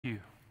You.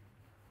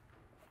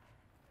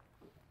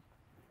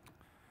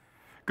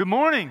 Good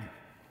morning.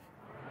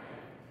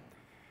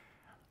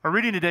 Our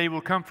reading today will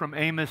come from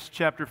Amos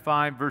chapter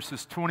 5,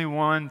 verses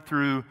 21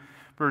 through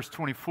verse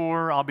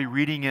 24. I'll be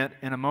reading it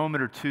in a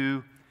moment or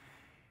two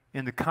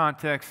in the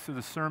context of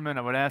the sermon.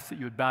 I would ask that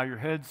you would bow your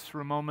heads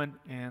for a moment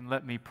and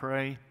let me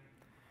pray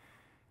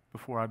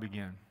before I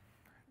begin.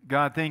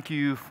 God, thank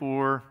you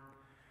for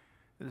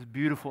this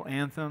beautiful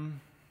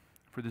anthem,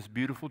 for this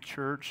beautiful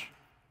church,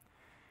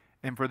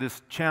 and for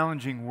this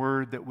challenging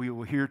word that we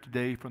will hear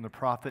today from the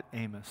prophet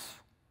Amos.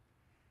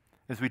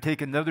 As we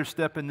take another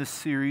step in this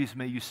series,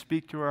 may you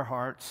speak to our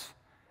hearts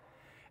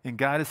and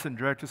guide us and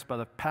direct us by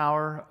the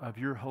power of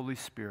your Holy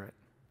Spirit.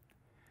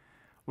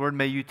 Lord,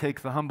 may you take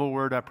the humble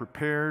word I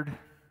prepared,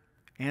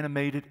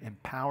 animate it,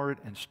 empower it,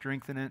 and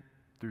strengthen it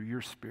through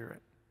your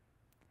Spirit.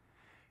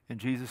 In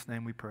Jesus'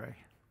 name we pray.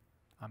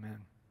 Amen.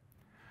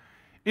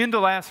 Into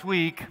last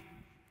week,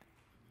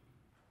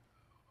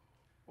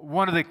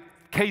 one of the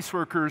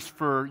caseworkers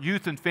for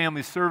Youth and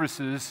Family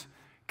Services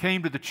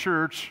came to the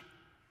church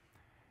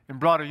and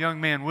brought a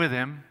young man with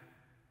him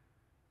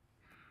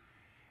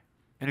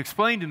and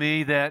explained to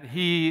me that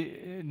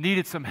he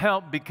needed some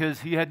help because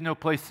he had no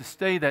place to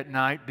stay that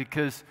night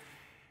because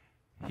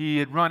he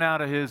had run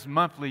out of his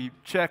monthly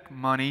check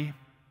money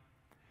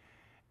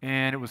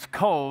and it was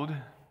cold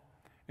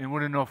and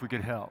wanted to know if we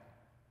could help.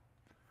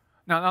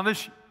 Now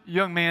this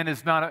young man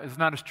is not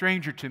a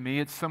stranger to me.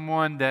 It's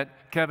someone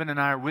that Kevin and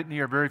I, or Whitney,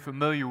 are very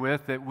familiar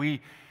with, that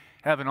we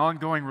have an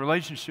ongoing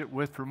relationship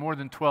with for more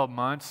than 12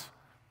 months.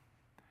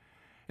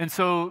 And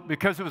so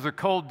because it was a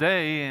cold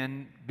day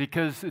and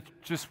because it's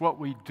just what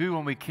we do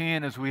when we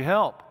can is we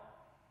help.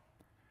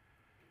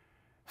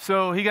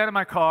 So he got in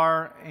my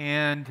car,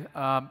 and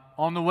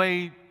on the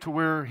way to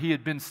where he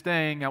had been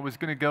staying, I was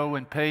going to go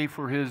and pay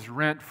for his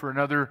rent for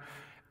another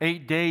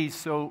 8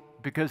 days,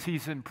 because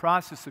he's in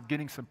process of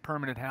getting some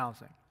permanent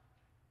housing.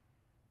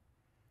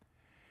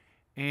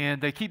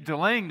 And they keep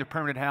delaying the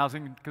permanent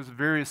housing because of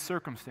various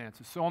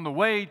circumstances. So on the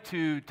way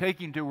to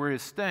taking to where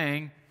he's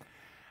staying,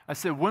 I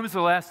said, "When was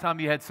the last time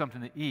you had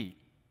something to eat?"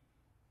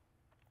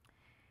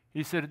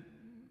 He said,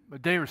 "A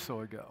day or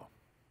so ago."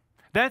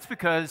 That's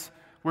because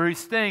where he's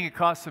staying, it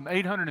costs him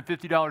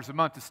 $850 a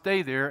month to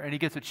stay there, and he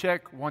gets a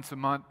check once a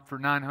month for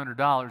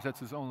 $900. That's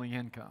his only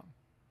income.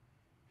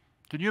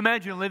 Can you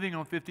imagine living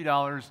on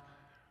 $50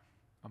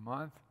 a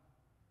month?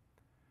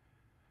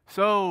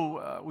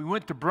 So we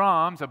went to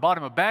Brahms. I bought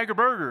him a bag of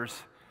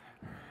burgers.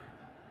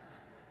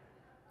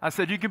 I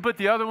said, "You can put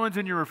the other ones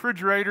in your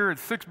refrigerator.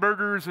 It's 6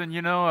 burgers and,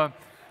 a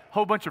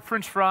whole bunch of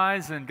French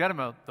fries," and got him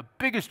the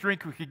biggest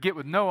drink we could get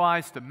with no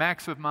ice to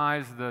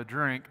maximize the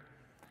drink.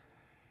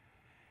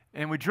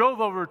 And we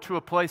drove over to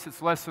a place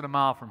that's less than a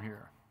mile from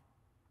here.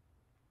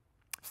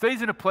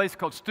 Stays in a place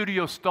called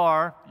Studio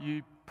Star.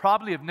 You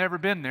probably have never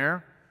been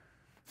there.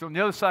 It's on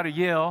the other side of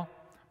Yale,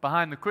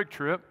 behind the Quick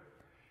Trip.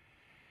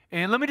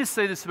 And let me just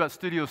say this about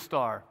Studio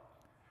Star.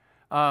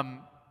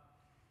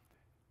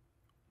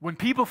 When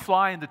people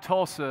fly into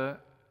Tulsa,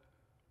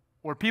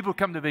 or people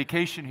come to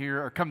vacation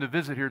here or come to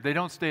visit here, they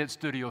don't stay at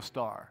Studio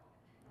Star.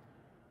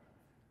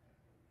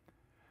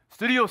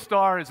 Studio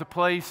Star is a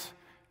place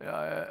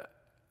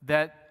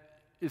that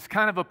is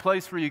kind of a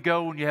place where you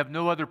go when you have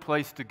no other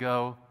place to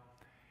go.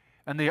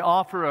 And they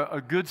offer a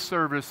good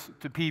service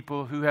to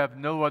people who have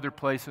no other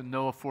place and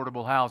no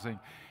affordable housing.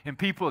 And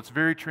people, it's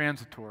very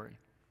transitory.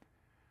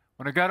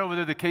 When I got over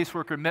there, the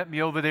caseworker met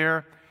me over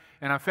there,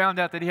 and I found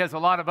out that he has a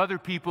lot of other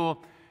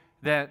people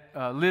that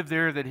live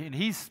there, and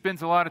he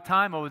spends a lot of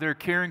time over there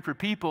caring for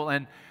people.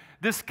 And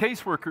this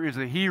caseworker is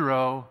a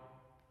hero,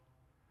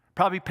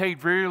 probably paid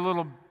very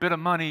little bit of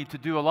money to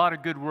do a lot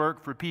of good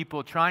work for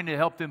people, trying to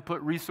help them put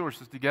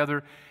resources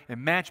together and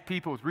match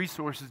people with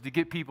resources to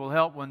get people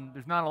help when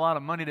there's not a lot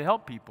of money to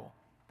help people.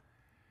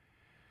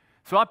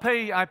 So I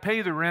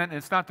pay the rent, and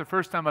it's not the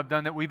first time I've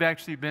done that. We've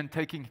actually been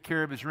taking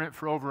care of his rent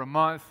for over a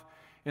month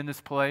in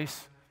this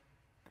place.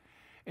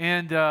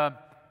 And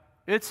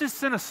it's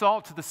just an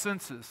assault to the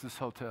senses, this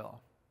hotel.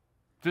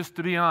 Just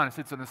to be honest,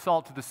 it's an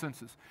assault to the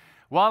senses.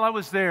 While I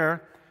was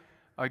there,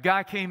 a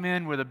guy came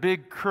in with a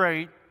big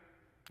crate,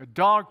 a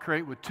dog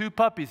crate with 2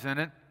 puppies in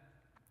it,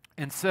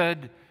 and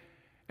said,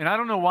 and I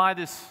don't know why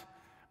this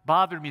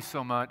bothered me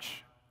so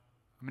much.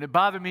 I mean, it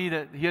bothered me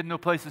that he had no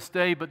place to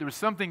stay, but there was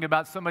something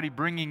about somebody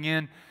bringing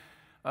in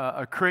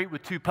a crate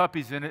with 2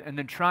 puppies in it and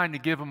then trying to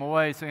give them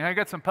away, saying, "I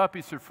got some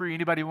puppies for free.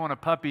 Anybody want a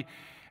puppy?"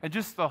 And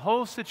just the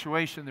whole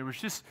situation, there was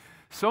just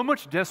so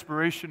much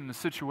desperation in the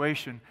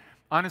situation.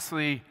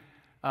 Honestly,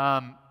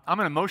 I'm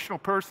an emotional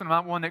person. I'm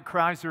not one that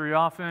cries very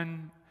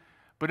often.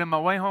 But in my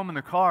way home in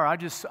the car, I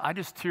just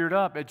teared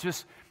up. It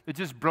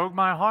just broke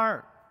my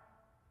heart.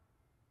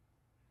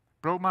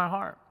 Broke my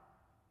heart.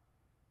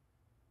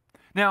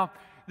 Now,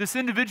 this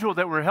individual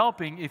that we're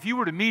helping, if you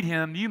were to meet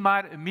him, you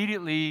might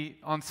immediately,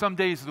 on some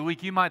days of the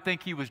week, you might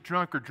think he was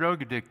drunk or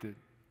drug addicted.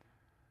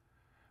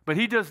 But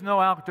he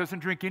doesn't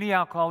drink any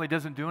alcohol. He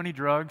doesn't do any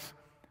drugs.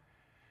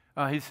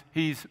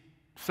 He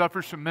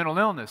suffers from mental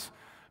illness.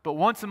 But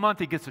once a month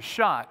he gets a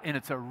shot, and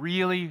it's a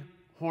really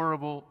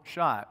horrible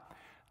shot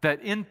that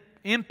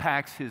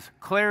impacts his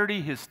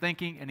clarity, his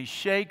thinking, and he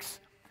shakes,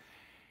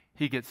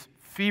 he gets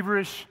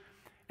feverish,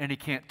 and he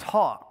can't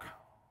talk.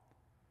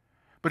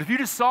 But if you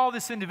just saw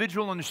this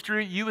individual on the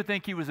street, you would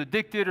think he was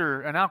addicted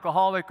or an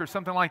alcoholic or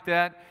something like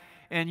that,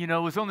 and,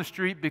 was on the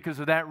street because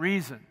of that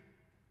reason.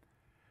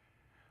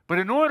 But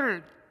in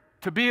order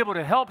to be able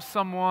to help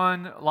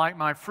someone like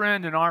my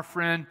friend and our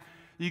friend,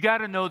 you got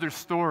to know their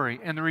story.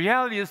 And the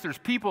reality is there's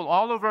people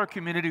all over our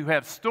community who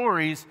have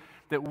stories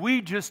that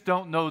we just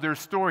don't know their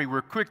story.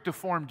 We're quick to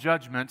form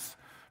judgments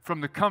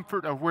from the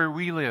comfort of where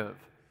we live.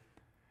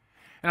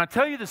 And I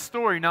tell you the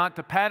story not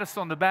to pat us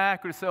on the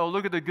back or to say, oh,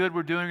 look at the good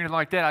we're doing, or anything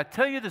like that. I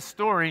tell you the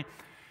story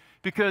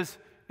because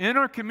in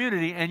our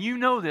community, and you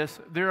know this,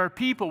 there are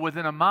people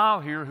within a mile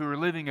here who are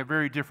living a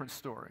very different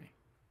story.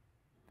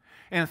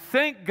 And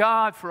thank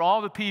God for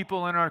all the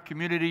people in our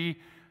community,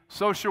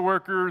 social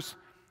workers,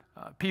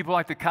 people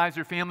like the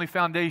Kaiser Family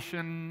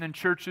Foundation and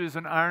churches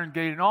and Iron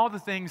Gate and all the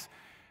things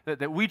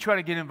that we try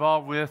to get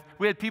involved with.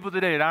 We had people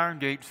today at Iron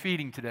Gate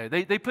feeding today.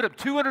 They put up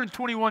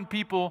 221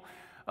 people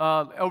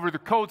over the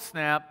cold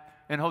snap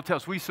in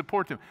hotels. We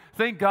support them.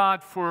 Thank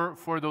God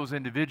for those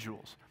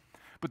individuals.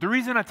 But the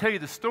reason I tell you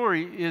the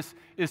story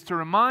is to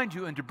remind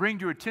you and to bring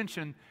to your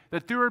attention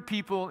that there are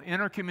people in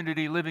our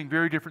community living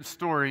very different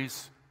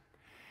stories,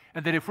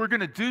 and that if we're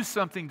going to do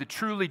something to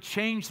truly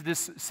change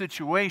this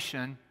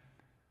situation,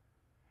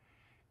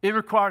 it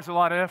requires a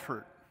lot of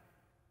effort.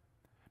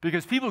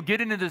 Because people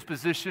get into this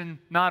position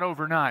not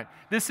overnight.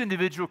 This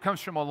individual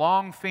comes from a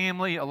long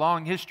family, a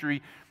long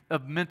history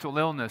of mental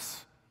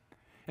illness,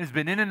 and has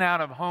been in and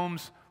out of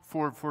homes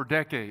for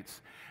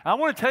decades. I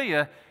want to tell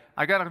you,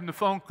 I got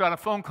a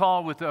phone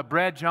call with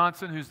Brad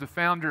Johnson, who's the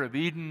founder of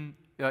Eden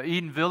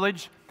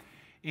Village,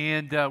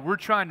 and we're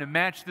trying to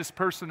match this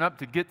person up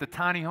to get the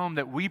tiny home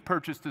that we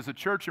purchased as a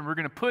church, and we're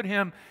going to put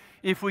him,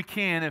 if we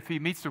can, if he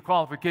meets the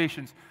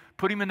qualifications,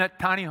 put him in that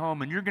tiny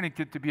home, and you're going to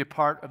get to be a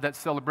part of that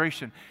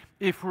celebration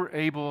if we're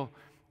able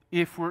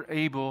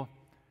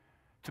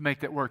to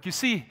make that work. You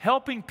see,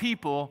 helping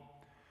people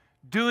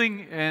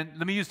doing, and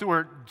let me use the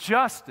word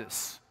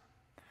justice.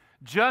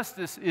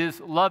 Justice is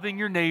loving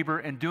your neighbor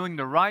and doing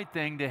the right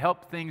thing to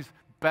help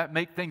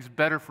make things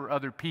better for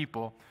other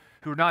people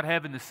who are not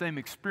having the same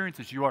experience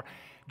as you are.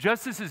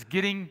 Justice is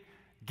giving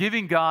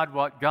God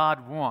what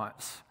God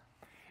wants.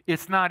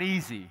 It's not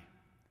easy.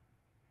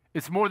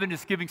 It's more than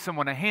just giving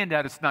someone a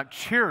handout. It's not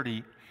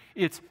charity.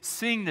 It's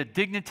seeing the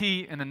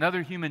dignity in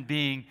another human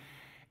being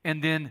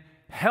and then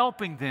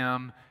helping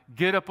them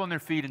get up on their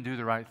feet and do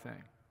the right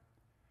thing.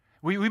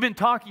 We've been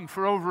talking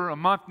for over a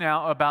month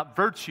now about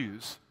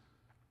virtues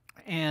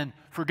and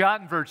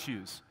forgotten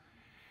virtues.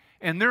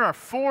 And there are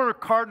 4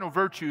 cardinal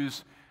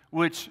virtues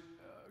which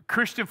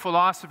Christian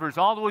philosophers,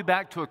 all the way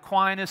back to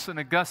Aquinas and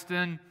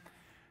Augustine,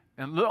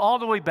 and all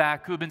the way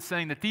back, who have been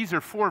saying that these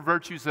are 4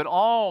 virtues that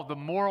all the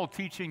moral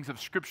teachings of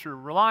Scripture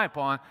rely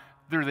upon.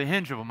 They're the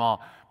hinge of them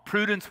all.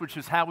 Prudence, which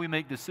is how we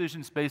make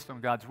decisions based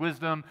on God's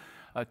wisdom.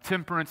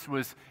 Temperance,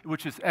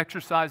 which is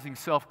exercising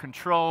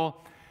self-control.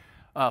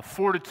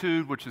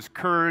 Fortitude, which is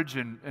courage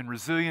and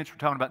resilience. We're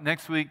talking about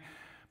next week.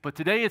 But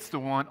today it's the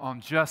one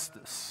on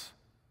justice.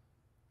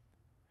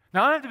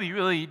 Now, I have to be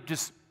really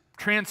just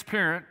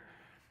transparent.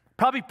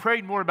 Probably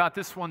prayed more about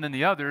this one than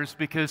the others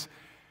because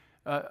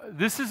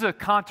this is a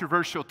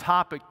controversial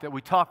topic that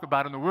we talk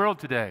about in the world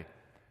today.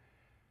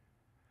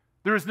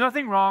 There is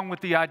nothing wrong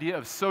with the idea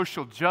of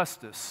social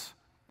justice,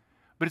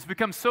 but it's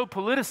become so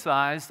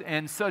politicized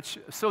and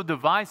so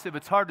divisive,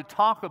 it's hard to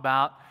talk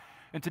about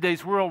in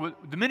today's world.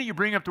 The minute you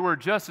bring up the word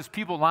justice,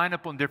 people line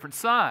up on different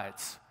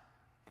sides.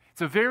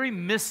 It's a very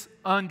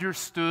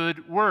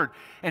misunderstood word.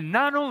 And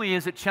not only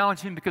is it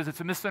challenging because it's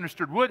a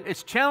misunderstood word,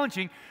 it's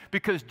challenging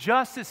because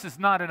justice is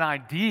not an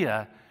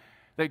idea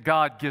that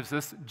God gives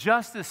us.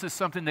 Justice is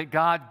something that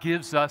God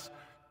gives us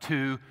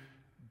to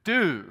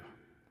do.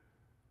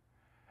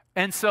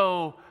 And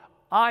so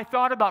I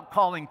thought about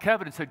calling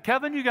Kevin and said,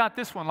 Kevin, you got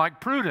this one like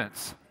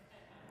prudence.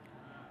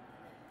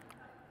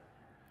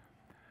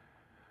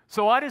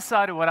 So I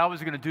decided what I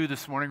was going to do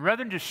this morning.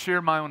 Rather than just share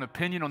my own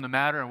opinion on the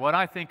matter and what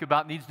I think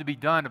about needs to be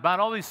done about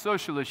all these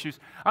social issues,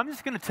 I'm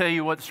just going to tell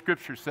you what the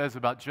Scripture says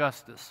about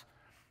justice.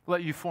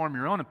 Let you form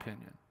your own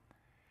opinion.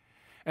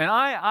 And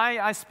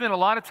I spent a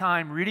lot of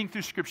time reading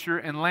through Scripture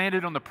and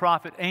landed on the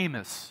prophet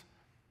Amos.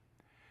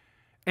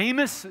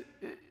 Amos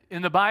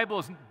in the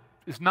Bible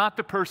is not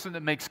the person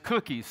that makes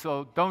cookies,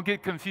 so don't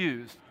get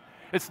confused.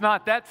 It's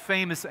not that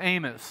famous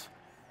Amos.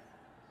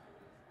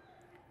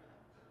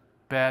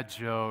 Bad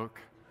joke.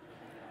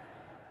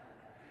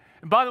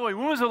 And by the way,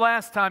 when was the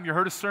last time you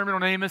heard a sermon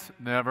on Amos?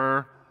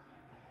 Never.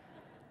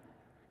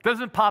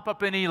 Doesn't pop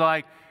up any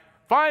like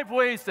 5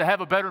 ways to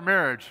have a better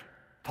marriage.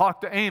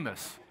 Talk to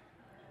Amos.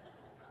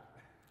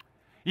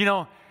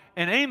 And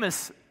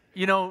Amos,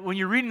 when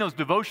you're reading those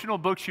devotional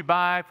books you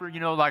buy for,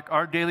 like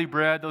Our Daily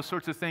Bread, those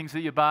sorts of things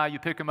that you buy, you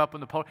pick them up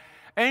on the pole.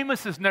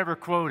 Amos is never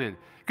quoted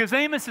because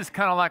Amos is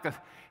kind of like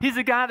he's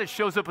a guy that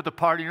shows up at the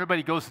party and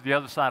everybody goes to the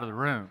other side of the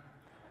room.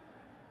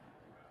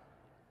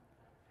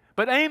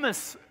 But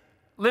Amos,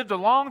 lived a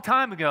long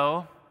time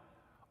ago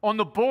on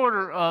the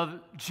border of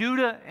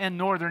Judah and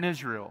northern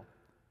Israel.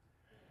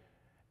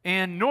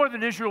 And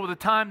northern Israel, at the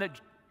time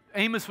that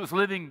Amos was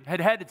living, had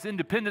had its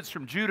independence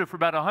from Judah for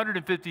about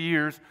 150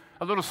 years,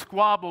 a little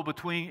squabble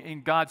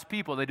in God's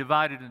people. They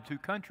divided into two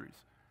countries.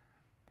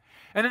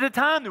 And at the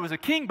time, there was a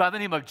king by the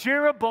name of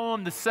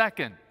Jeroboam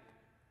II.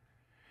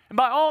 And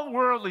by all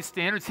worldly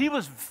standards, he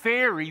was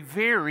very,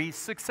 very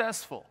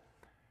successful.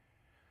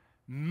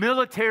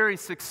 Military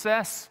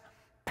success,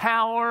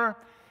 power,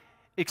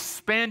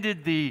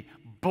 expanded the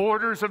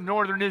borders of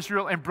northern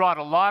Israel, and brought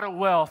a lot of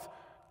wealth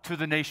to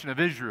the nation of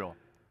Israel.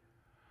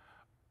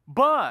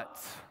 But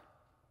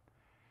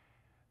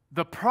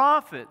the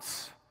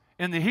prophets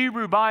in the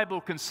Hebrew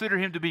Bible consider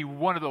him to be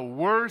one of the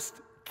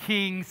worst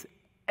kings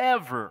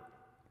ever.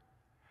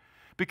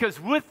 Because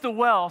with the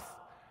wealth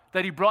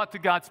that he brought to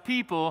God's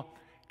people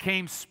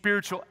came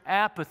spiritual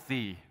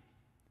apathy.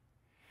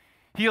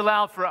 He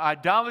allowed for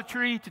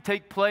idolatry to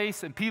take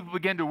place, and people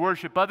began to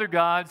worship other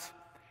gods,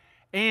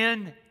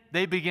 and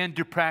they began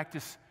to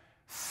practice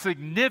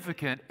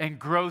significant and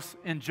gross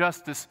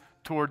injustice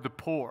toward the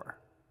poor.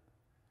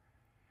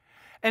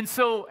 And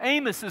so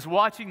Amos is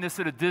watching this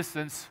at a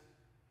distance,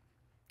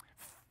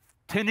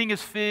 tending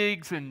his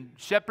figs and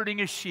shepherding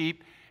his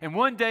sheep, and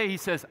one day he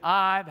says,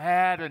 "I've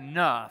had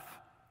enough."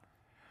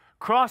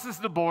 Crosses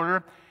the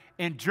border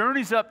and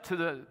journeys up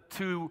to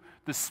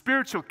the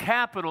spiritual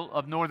capital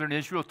of northern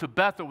Israel, to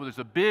Bethel, where there's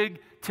a big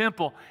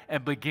temple,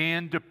 and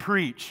began to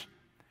preach.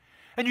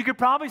 And you could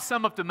probably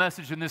sum up the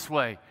message in this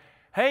way: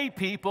 hey,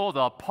 people,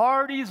 the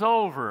party's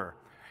over.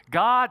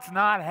 God's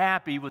not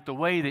happy with the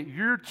way that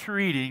you're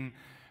treating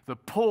the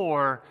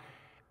poor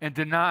and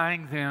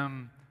denying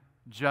them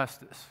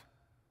justice.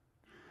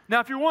 Now,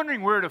 if you're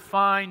wondering where to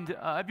find,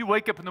 if you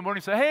wake up in the morning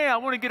and say, hey, I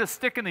want to get a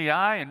stick in the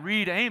eye and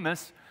read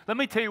Amos, let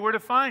me tell you where to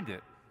find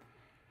it.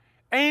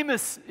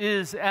 Amos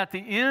is at the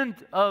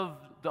end of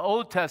the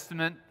Old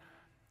Testament,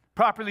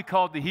 properly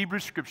called the Hebrew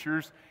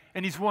Scriptures,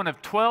 and he's one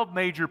of 12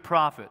 major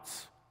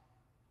prophets.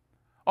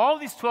 All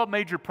these 12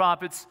 major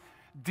prophets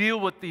deal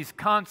with these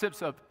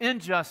concepts of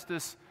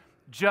injustice,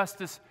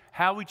 justice,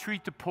 how we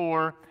treat the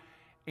poor,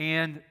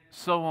 and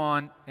so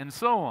on and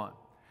so on.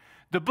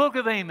 The book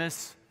of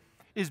Amos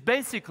is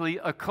basically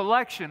a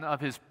collection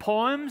of his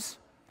poems,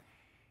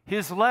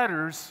 his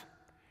letters,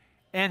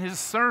 and his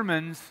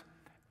sermons,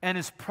 and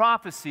his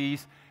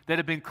prophecies that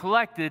have been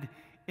collected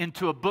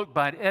into a book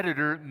by an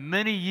editor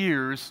many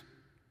years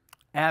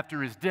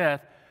after his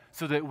death,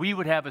 so that we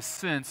would have a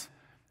sense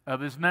of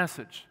his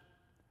message.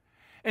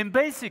 And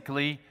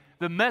basically,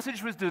 the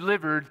message was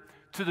delivered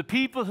to the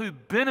people who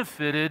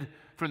benefited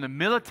from the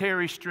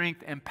military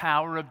strength and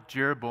power of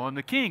Jeroboam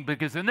the king,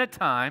 because in that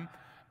time,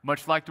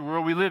 much like the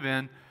world we live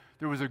in,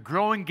 there was a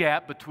growing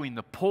gap between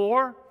the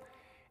poor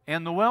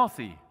and the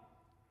wealthy.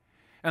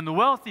 And the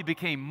wealthy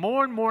became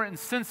more and more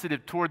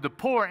insensitive toward the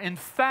poor. In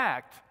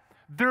fact,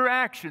 their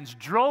actions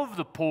drove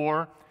the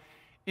poor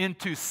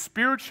into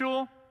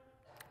spiritual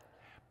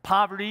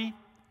poverty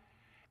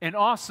and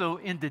also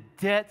into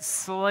debt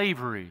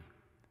slavery.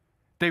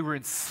 They were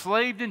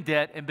enslaved in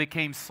debt and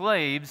became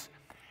slaves,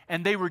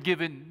 and they were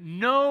given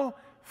no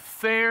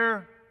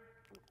fair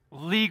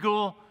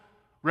legal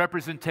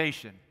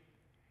representation.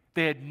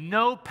 They had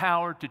no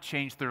power to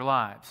change their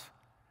lives.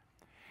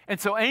 And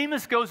so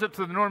Amos goes up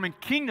to the northern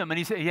kingdom and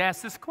he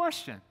asks this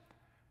question: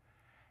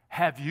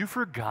 have you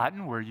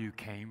forgotten where you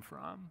came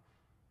from?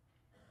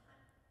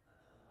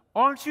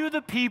 Aren't you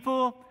the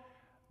people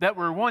that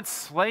were once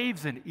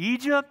slaves in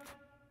Egypt,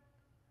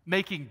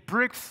 making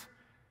bricks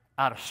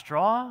out of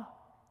straw?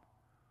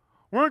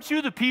 Weren't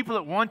you the people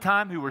at one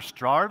time who were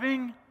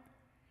starving?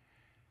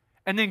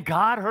 And then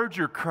God heard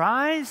your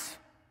cries,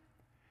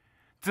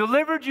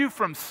 delivered you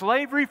from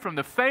slavery, from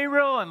the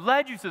Pharaoh, and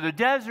led you to the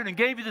desert and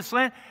gave you this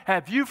land?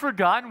 Have you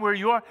forgotten where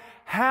you are?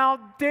 How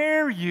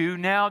dare you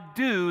now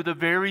do the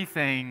very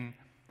thing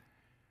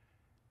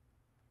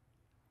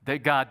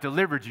that God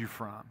delivered you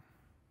from?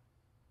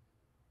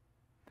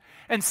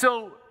 And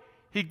so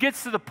he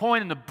gets to the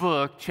point in the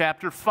book,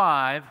 chapter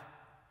 5,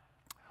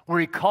 where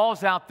he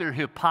calls out their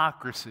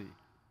hypocrisy.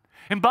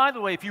 And by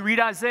the way, if you read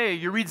Isaiah,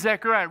 you read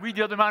Zechariah, read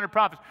the other minor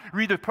prophets,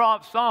 read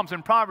the Psalms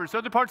and Proverbs,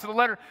 other parts of the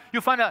letter,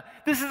 you'll find out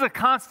this is a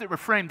constant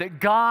refrain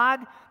that God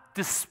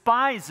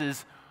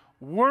despises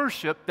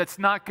worship that's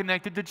not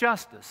connected to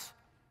justice.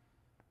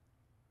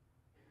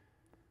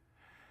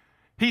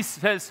 He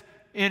says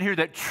in here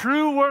that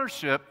true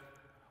worship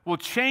will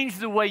change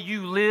the way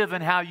you live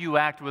and how you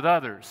act with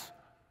others.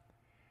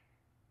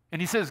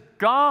 And he says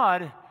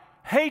God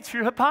hates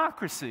your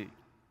hypocrisy.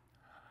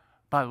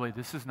 By the way,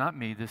 this is not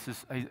me. This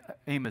is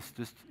Amos,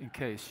 just in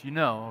case you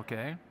know,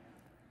 okay?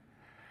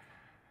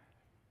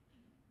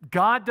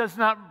 God does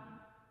not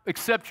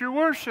accept your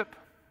worship.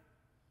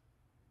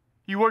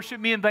 You worship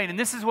me in vain. And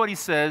this is what he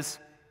says.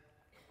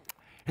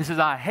 He says,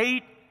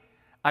 I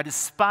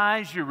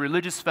despise your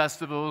religious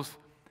festivals.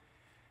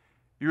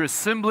 Your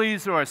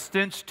assemblies are a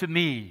stench to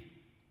me.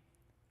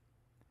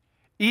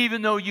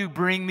 Even though you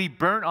bring me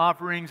burnt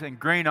offerings and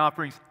grain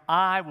offerings,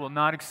 I will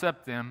not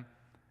accept them.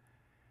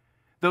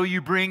 Though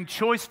you bring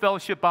choice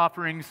fellowship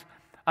offerings,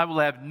 I will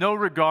have no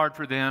regard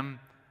for them.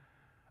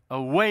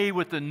 Away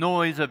with the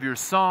noise of your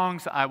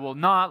songs. I will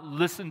not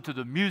listen to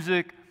the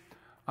music.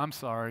 I'm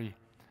sorry.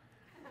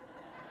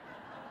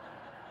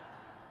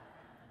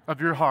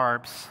 Of your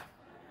harps.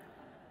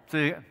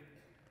 See?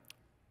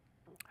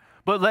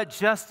 But let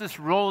justice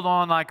roll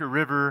on like a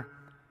river,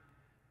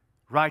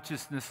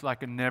 righteousness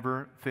like a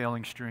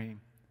never-failing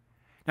stream.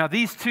 Now,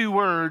 these two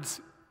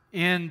words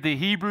in the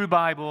Hebrew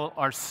Bible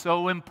are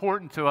so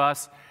important to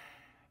us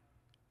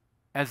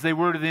as they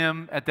were to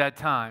them at that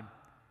time.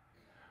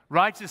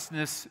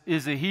 Righteousness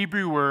is a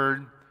Hebrew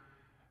word,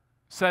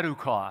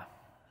 tzedukah.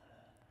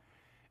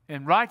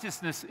 And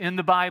righteousness in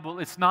the Bible,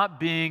 it's not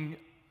being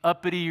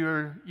uppity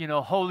or,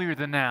 holier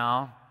than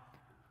thou.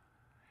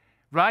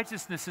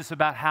 Righteousness is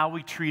about how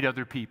we treat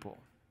other people.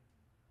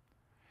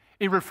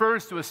 It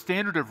refers to a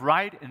standard of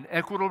right and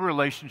equitable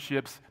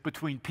relationships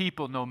between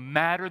people, no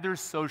matter their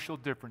social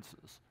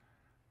differences.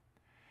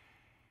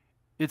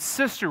 Its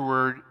sister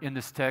word in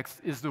this text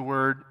is the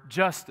word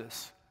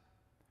justice.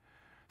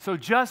 So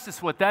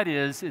justice, what that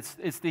is,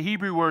 it's the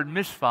Hebrew word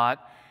mishpat,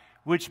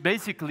 which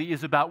basically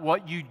is about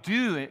what you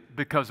do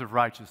because of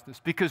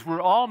righteousness. Because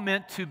we're all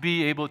meant to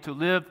be able to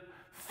live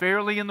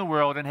fairly in the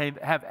world and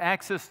have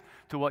access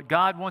to what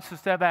God wants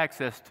us to have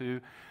access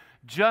to.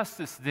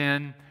 Justice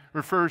then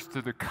refers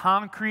to the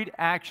concrete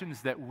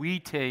actions that we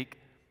take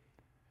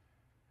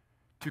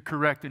to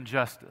correct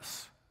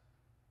injustice.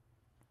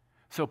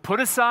 So put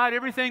aside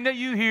everything that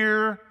you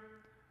hear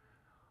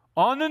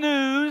on the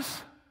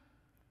news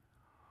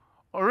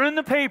or in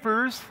the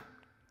papers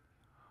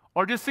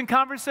or just in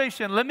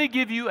conversation. Let me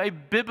give you a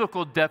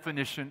biblical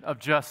definition of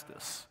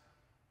justice.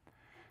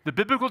 The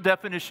biblical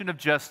definition of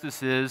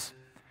justice is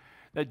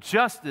that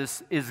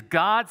justice is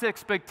God's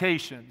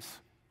expectations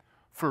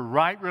for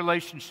right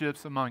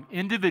relationships among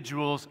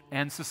individuals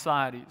and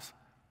societies,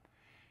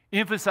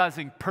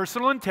 emphasizing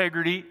personal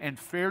integrity and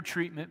fair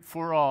treatment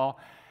for all,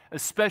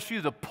 especially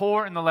the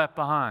poor and the left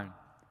behind.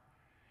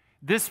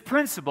 This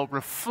principle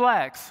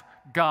reflects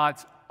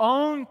God's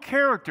own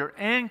character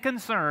and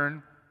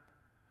concern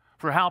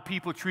for how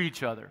people treat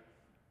each other,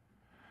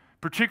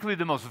 particularly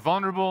the most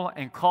vulnerable,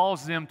 and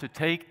calls them to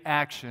take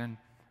action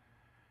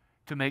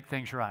to make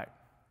things right.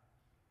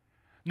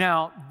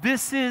 Now,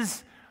 this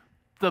is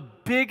the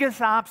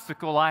biggest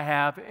obstacle I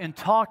have in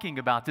talking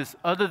about this,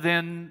 other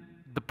than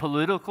the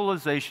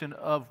politicalization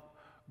of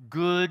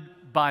good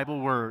Bible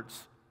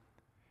words,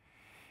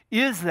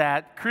 is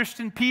that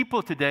Christian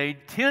people today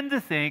tend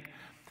to think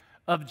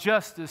of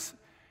justice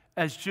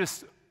as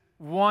just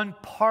one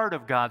part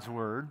of God's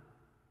Word,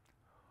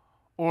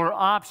 or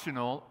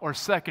optional or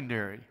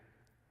secondary.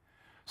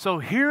 So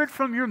hear it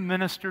from your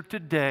minister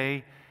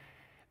today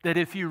that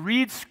if you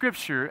read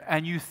Scripture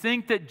and you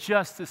think that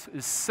justice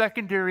is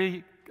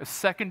a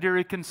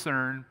secondary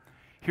concern,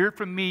 hear it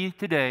from me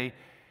today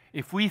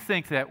if we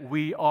think that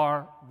we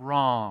are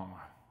wrong.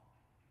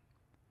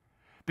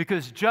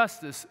 Because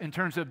justice, in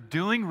terms of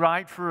doing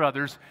right for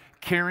others,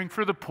 caring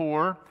for the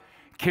poor,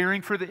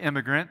 caring for the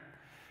immigrant,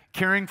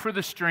 caring for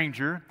the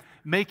stranger,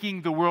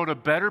 making the world a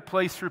better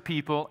place for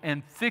people,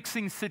 and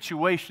fixing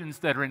situations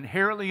that are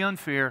inherently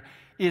unfair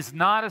is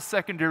not a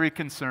secondary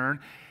concern.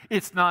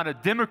 It's not a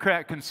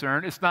Democrat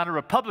concern. It's not a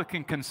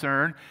Republican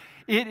concern.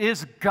 It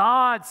is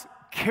God's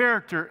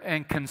character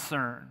and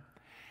concern.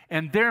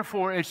 And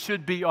therefore, it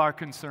should be our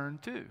concern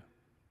too.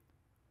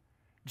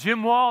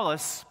 Jim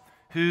Wallace,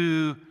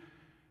 who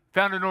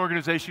founded an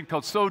organization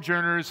called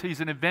Sojourners,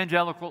 he's an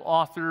evangelical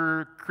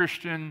author,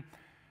 Christian,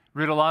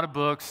 read a lot of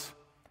books,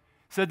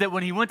 said that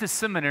when he went to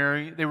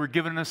seminary, they were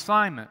given an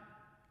assignment.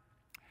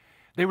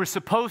 They were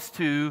supposed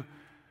to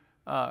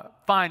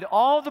find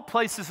all the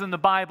places in the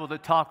Bible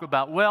that talk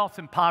about wealth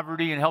and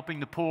poverty and helping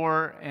the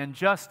poor and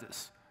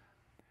justice.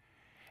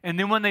 And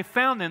then when they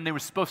found them, they were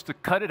supposed to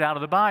cut it out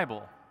of the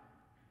Bible.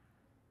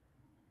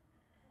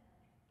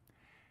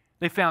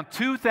 They found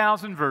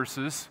 2,000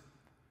 verses,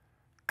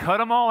 cut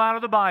them all out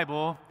of the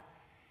Bible,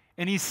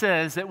 and he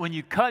says that when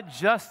you cut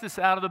justice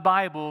out of the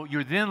Bible,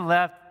 you're then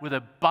left with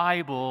a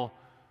Bible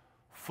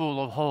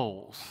full of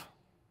holes.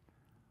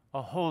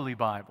 A holy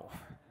Bible.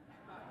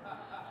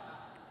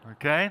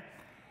 Okay?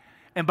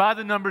 And by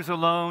the numbers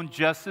alone,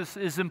 justice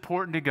is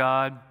important to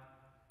God.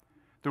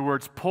 The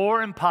words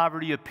poor and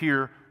poverty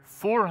appear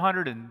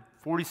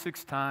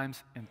 446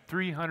 times in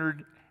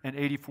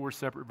 384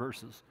 separate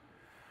verses.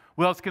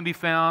 Wealth can be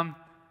found,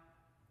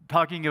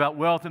 talking about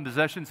wealth and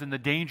possessions and the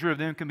danger of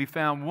them, can be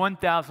found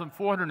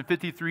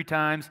 1,453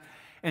 times,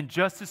 and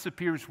justice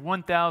appears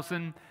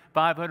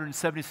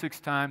 1,576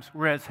 times,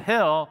 whereas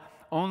hell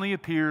only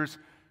appears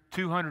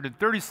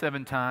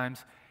 237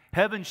 times.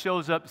 Heaven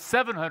shows up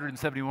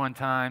 771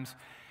 times,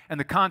 and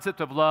the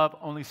concept of love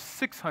only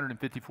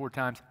 654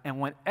 times. And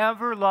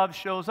whenever love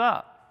shows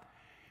up,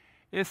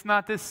 it's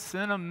not this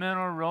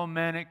sentimental,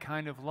 romantic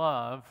kind of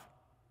love.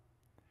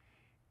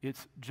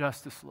 It's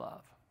justice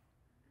love.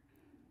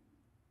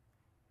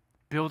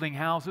 Building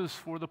houses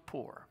for the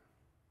poor.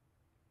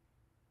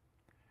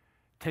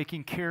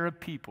 Taking care of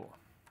people.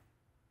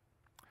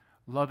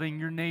 loving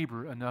your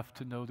neighbor enough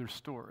to know their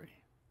story.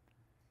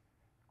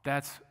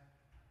 That's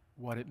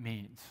what it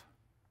means.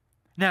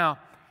 Now,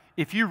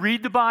 if you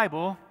read the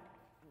Bible,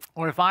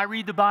 or if I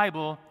read the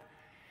Bible,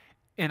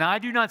 and I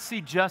do not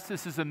see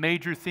justice as a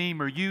major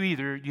theme, or you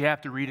either, you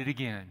have to read it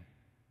again.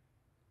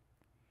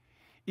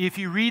 If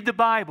you read the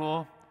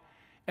Bible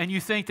and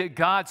you think that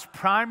God's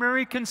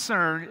primary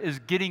concern is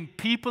getting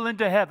people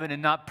into heaven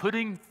and not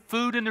putting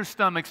food in their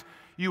stomachs,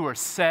 you are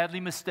sadly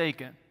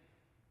mistaken.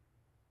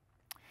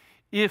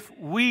 If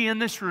we in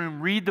this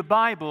room read the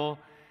Bible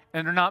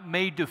and are not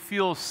made to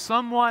feel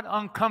somewhat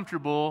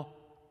uncomfortable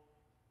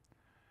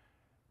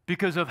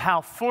because of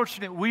how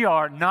fortunate we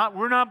are,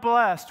 we're not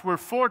blessed, we're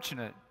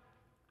fortunate.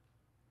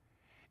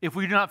 If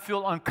we do not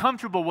feel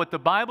uncomfortable what the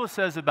Bible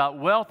says about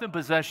wealth and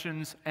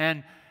possessions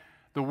and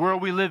the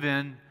world we live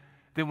in,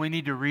 then we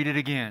need to read it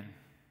again.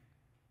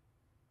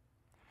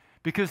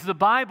 Because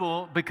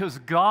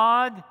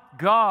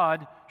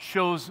God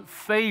shows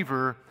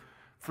favor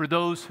for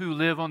those who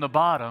live on the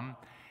bottom.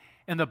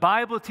 And the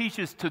Bible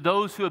teaches to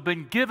those who have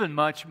been given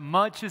much,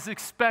 much is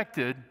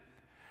expected.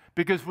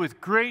 Because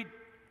with great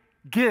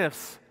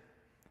gifts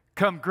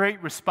come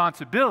great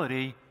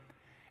responsibility.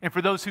 And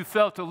for those who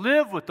fail to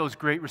live with those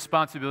great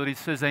responsibilities,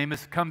 says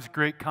Amos, comes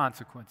great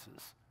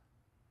consequences.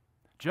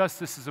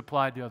 Justice is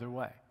applied the other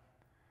way.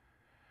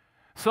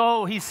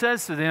 So he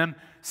says to them,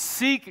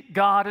 seek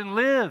God and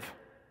live.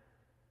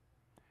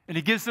 And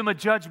he gives them a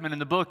judgment in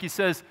the book. He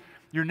says,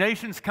 your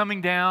nation's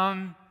coming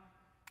down,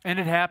 and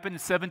it happened in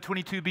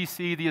 722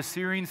 BC. The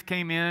Assyrians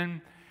came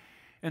in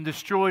and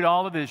destroyed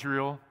all of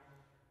Israel.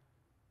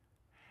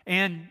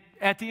 And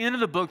at the end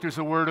of the book, there's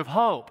a word of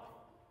hope.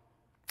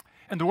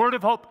 And the word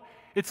of hope,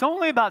 it's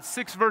only about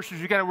 6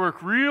 verses. You got to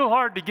work real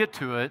hard to get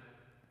to it.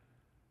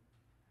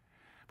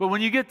 But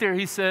when you get there,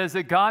 he says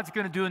that God's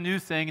going to do a new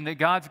thing and that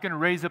God's going to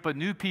raise up a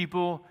new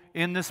people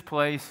in this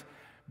place,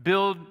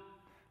 build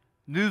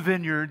new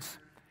vineyards,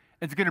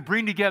 and it's going to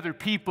bring together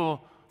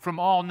people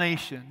from all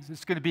nations.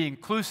 It's going to be an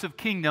inclusive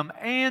kingdom.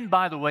 And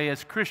by the way,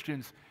 as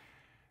Christians,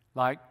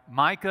 like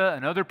Micah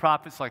and other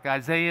prophets like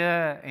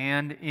Isaiah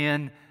and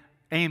in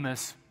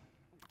Amos,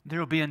 there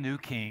will be a new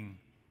king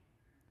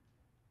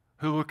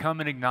who will come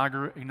and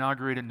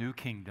inaugurate a new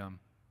kingdom.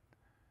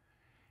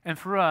 And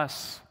for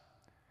us,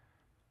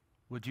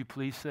 would you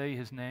please say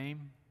his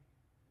name?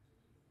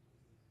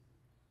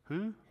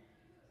 Who?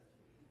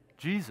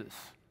 Jesus.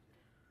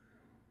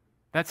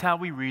 That's how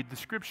we read the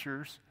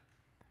scriptures.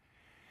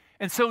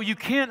 And so you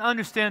can't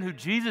understand who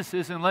Jesus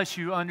is unless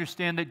you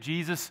understand that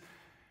Jesus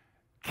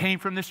came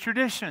from this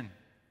tradition.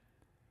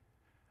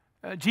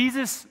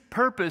 Jesus'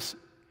 purpose,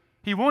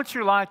 he wants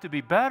your life to be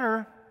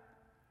better,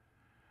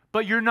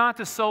 but you're not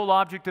the sole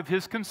object of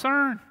his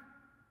concern.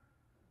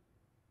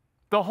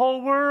 The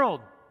whole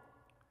world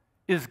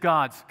is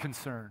God's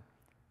concern.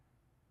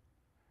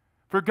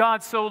 For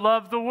God so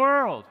loved the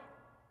world.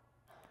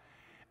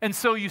 And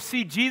so you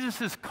see,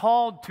 Jesus is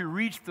called to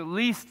reach the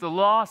least, the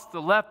lost,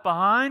 the left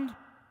behind.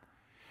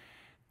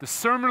 The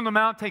Sermon on the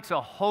Mount takes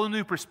a whole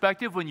new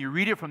perspective when you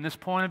read it from this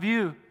point of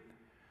view.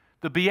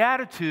 The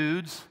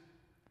Beatitudes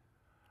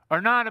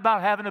are not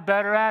about having a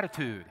better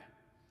attitude.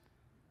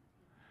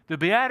 The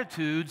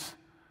Beatitudes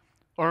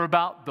are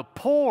about the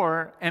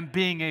poor and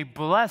being a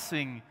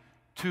blessing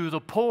to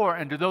the poor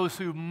and to those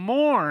who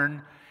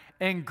mourn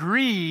and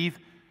grieve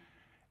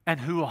and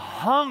who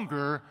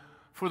hunger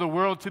for the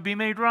world to be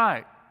made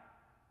right.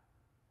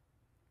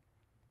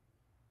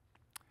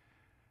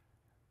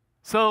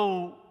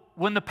 So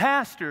when the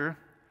pastor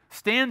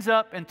stands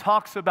up and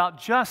talks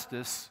about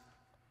justice,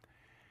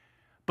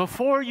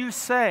 before you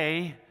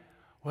say,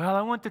 well,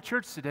 I went to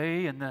church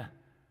today and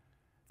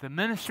the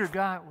minister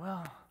got,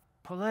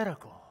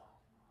 political.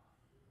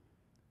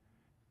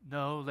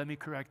 No, let me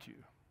correct you.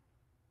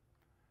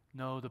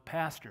 No, the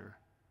pastor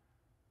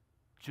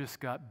just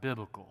got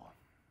biblical.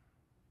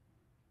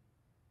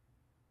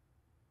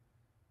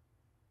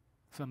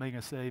 Somebody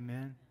gonna say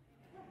amen?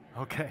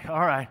 Okay, all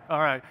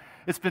right.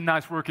 It's been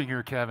nice working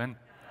here, Kevin.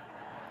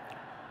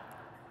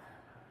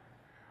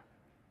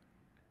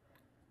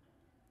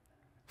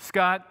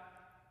 Scott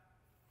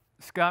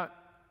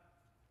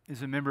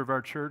is a member of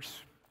our church.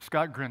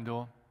 Scott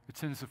Grindle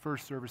attends the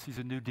first service. He's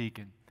a new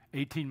deacon.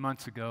 18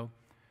 months ago,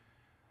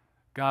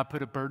 God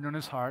put a burden on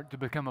his heart to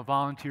become a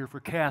volunteer for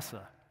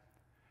CASA.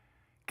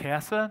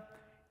 CASA,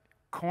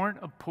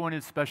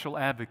 Court-Appointed Special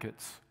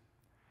Advocates.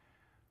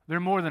 There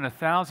are more than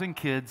 1,000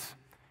 kids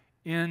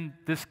in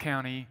this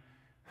county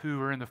who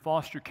are in the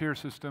foster care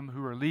system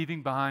who are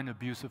leaving behind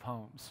abusive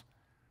homes.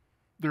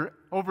 There are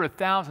over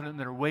 1,000 of them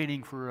that are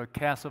waiting for a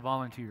CASA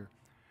volunteer.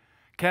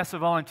 CASA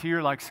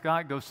volunteer, like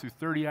Scott, goes through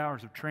 30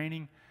 hours of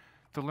training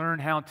to learn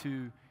how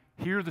to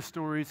hear the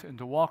stories and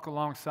to walk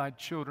alongside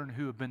children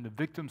who have been the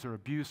victims of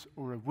abuse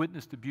or have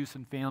witnessed abuse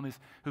in families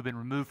who have been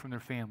removed from their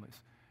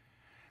families.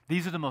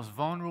 These are the most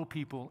vulnerable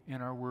people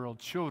in our world,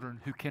 children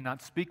who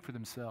cannot speak for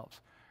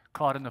themselves,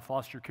 caught in the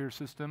foster care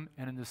system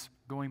and in this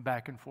going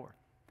back and forth.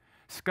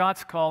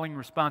 Scott's calling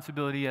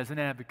responsibility as an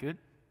advocate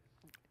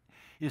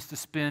is to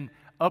spend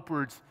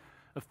upwards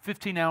of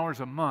 15 hours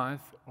a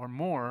month or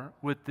more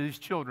with these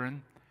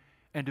children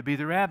and to be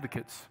their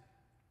advocates.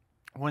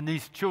 When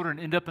these children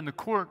end up in the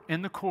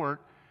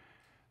court,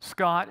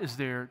 Scott is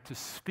there to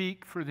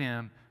speak for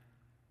them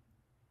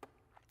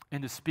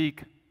and to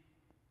speak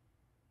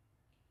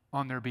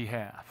on their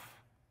behalf.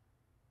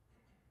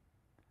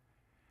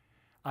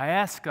 I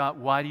asked Scott,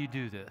 why do you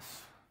do this?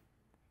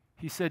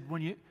 He said,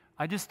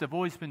 I just have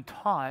always been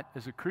taught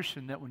as a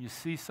Christian that when you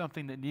see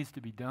something that needs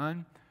to be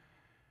done,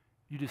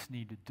 you just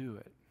need to do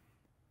it.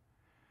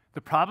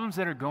 The problems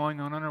that are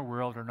going on in our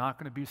world are not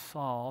going to be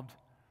solved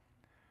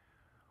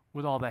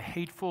with all the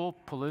hateful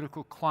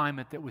political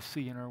climate that we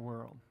see in our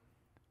world.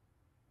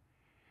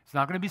 It's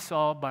not going to be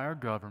solved by our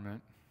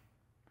government,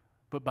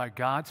 but by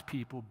God's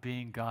people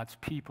being God's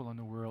people in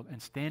the world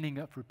and standing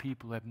up for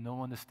people who have no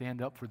one to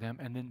stand up for them,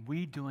 and then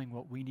we doing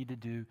what we need to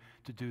do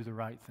the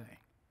right thing.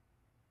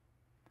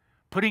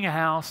 Putting a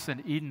house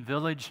in Eden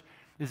Village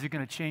isn't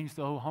going to change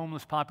the whole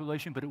homeless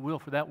population, but it will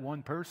for that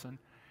one person.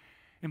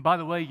 And by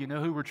the way, you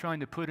know who we're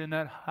trying to put in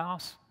that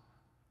house?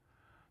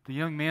 The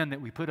young man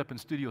that we put up in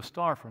Studio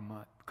Star for a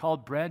month,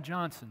 called Brad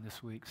Johnson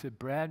this week, said,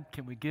 Brad,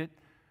 can we get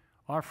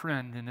our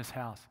friend in this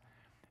house?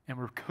 And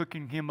we're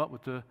hooking him up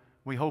with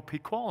we hope he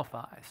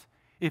qualifies.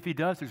 If he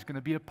does, there's going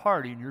to be a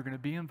party, and you're going to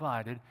be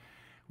invited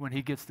when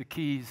he gets the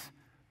keys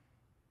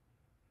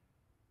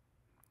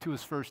to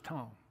his first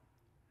home.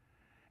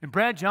 And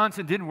Brad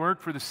Johnson didn't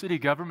work for the city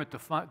government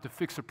to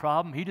fix a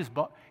problem.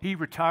 He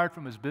retired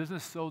from his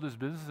business, sold his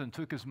business, and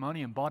took his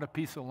money and bought a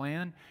piece of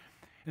land.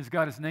 He's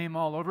got his name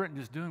all over it and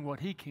just doing what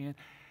he can.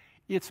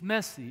 It's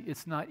messy.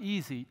 It's not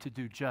easy to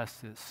do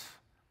justice.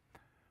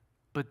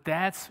 But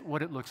that's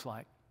what it looks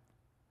like.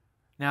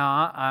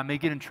 Now, I may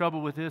get in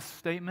trouble with this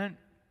statement,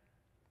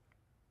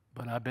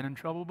 but I've been in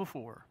trouble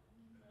before.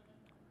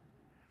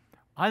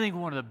 I think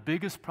one of the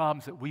biggest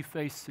problems that we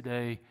face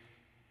today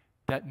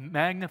that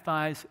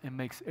magnifies and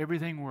makes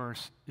everything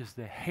worse is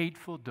the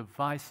hateful,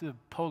 divisive,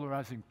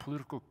 polarizing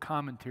political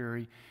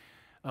commentary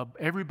of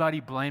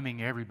everybody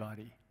blaming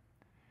everybody.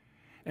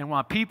 And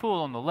while people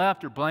on the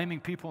left are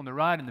blaming people on the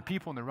right and the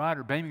people on the right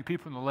are blaming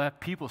people on the left,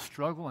 people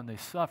struggle and they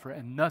suffer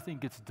and nothing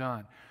gets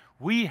done.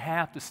 We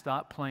have to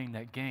stop playing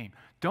that game.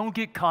 Don't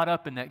get caught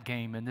up in that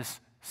game in this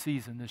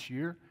season, this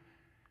year.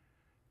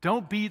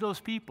 Don't be those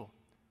people.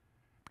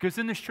 Because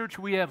in this church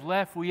we have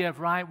left, we have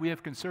right, we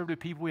have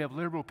conservative people, we have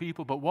liberal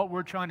people, but what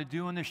we're trying to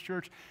do in this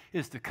church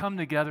is to come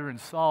together and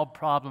solve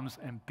problems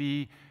and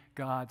be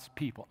God's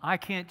people. I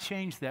can't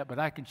change that, but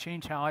I can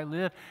change how I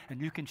live, and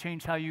you can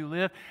change how you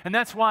live. And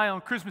that's why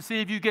on Christmas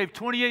Eve you gave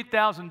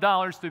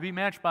 $28,000 to be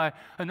matched by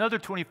another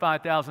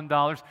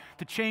 $25,000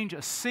 to change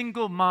a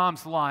single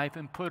mom's life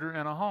and put her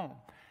in a home.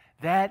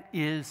 That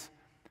is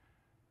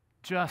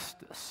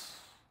justice.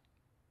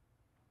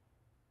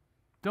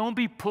 Don't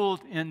be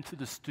pulled into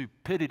the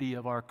stupidity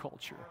of our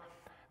culture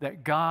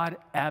that God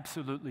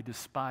absolutely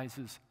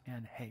despises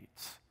and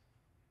hates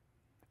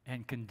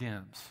and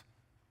condemns.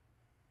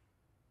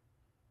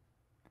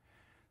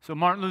 So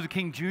Martin Luther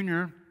King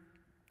Jr.,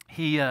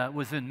 he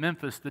was in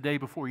Memphis the day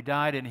before he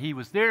died, and he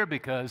was there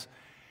because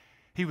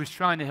he was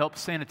trying to help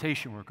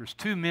sanitation workers.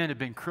 2 men had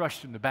been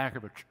crushed in the back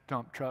of a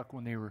dump truck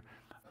when they were,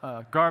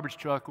 garbage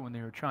truck when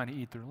they were trying to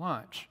eat their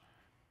lunch.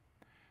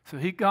 So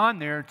he'd gone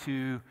there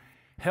to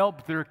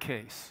help their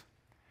case.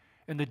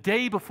 And the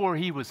day before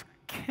he was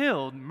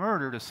killed,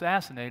 murdered,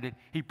 assassinated,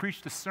 he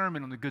preached a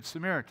sermon on the Good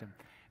Samaritan.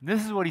 And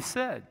this is what he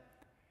said.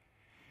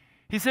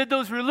 He said,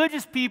 those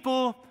religious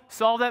people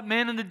saw that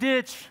man in the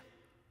ditch,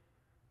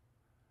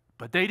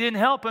 but they didn't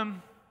help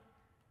him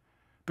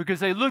because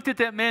they looked at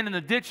that man in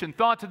the ditch and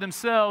thought to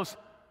themselves,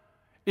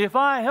 if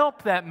I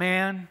help that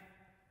man,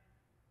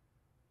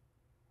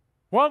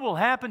 what will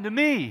happen to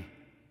me?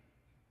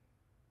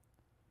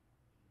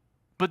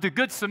 But the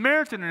Good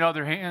Samaritan, on the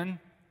other hand,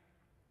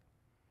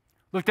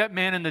 looked at that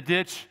man in the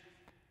ditch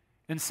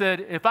and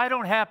said, if I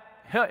don't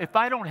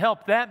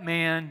help that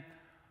man,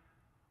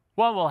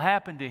 what will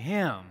happen to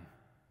him?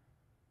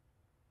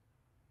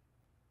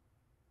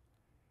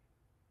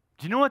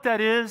 Do you know what that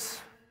is?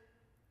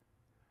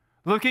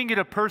 Looking at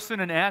a person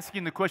and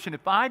asking the question,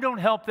 if I don't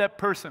help that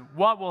person,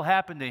 what will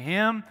happen to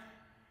him?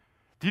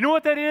 Do you know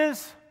what that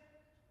is?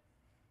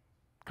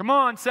 Come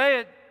on, say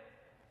it.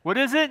 What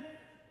is it?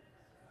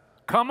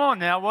 Come on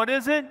now, what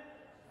is it?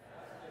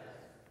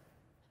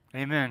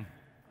 Amen.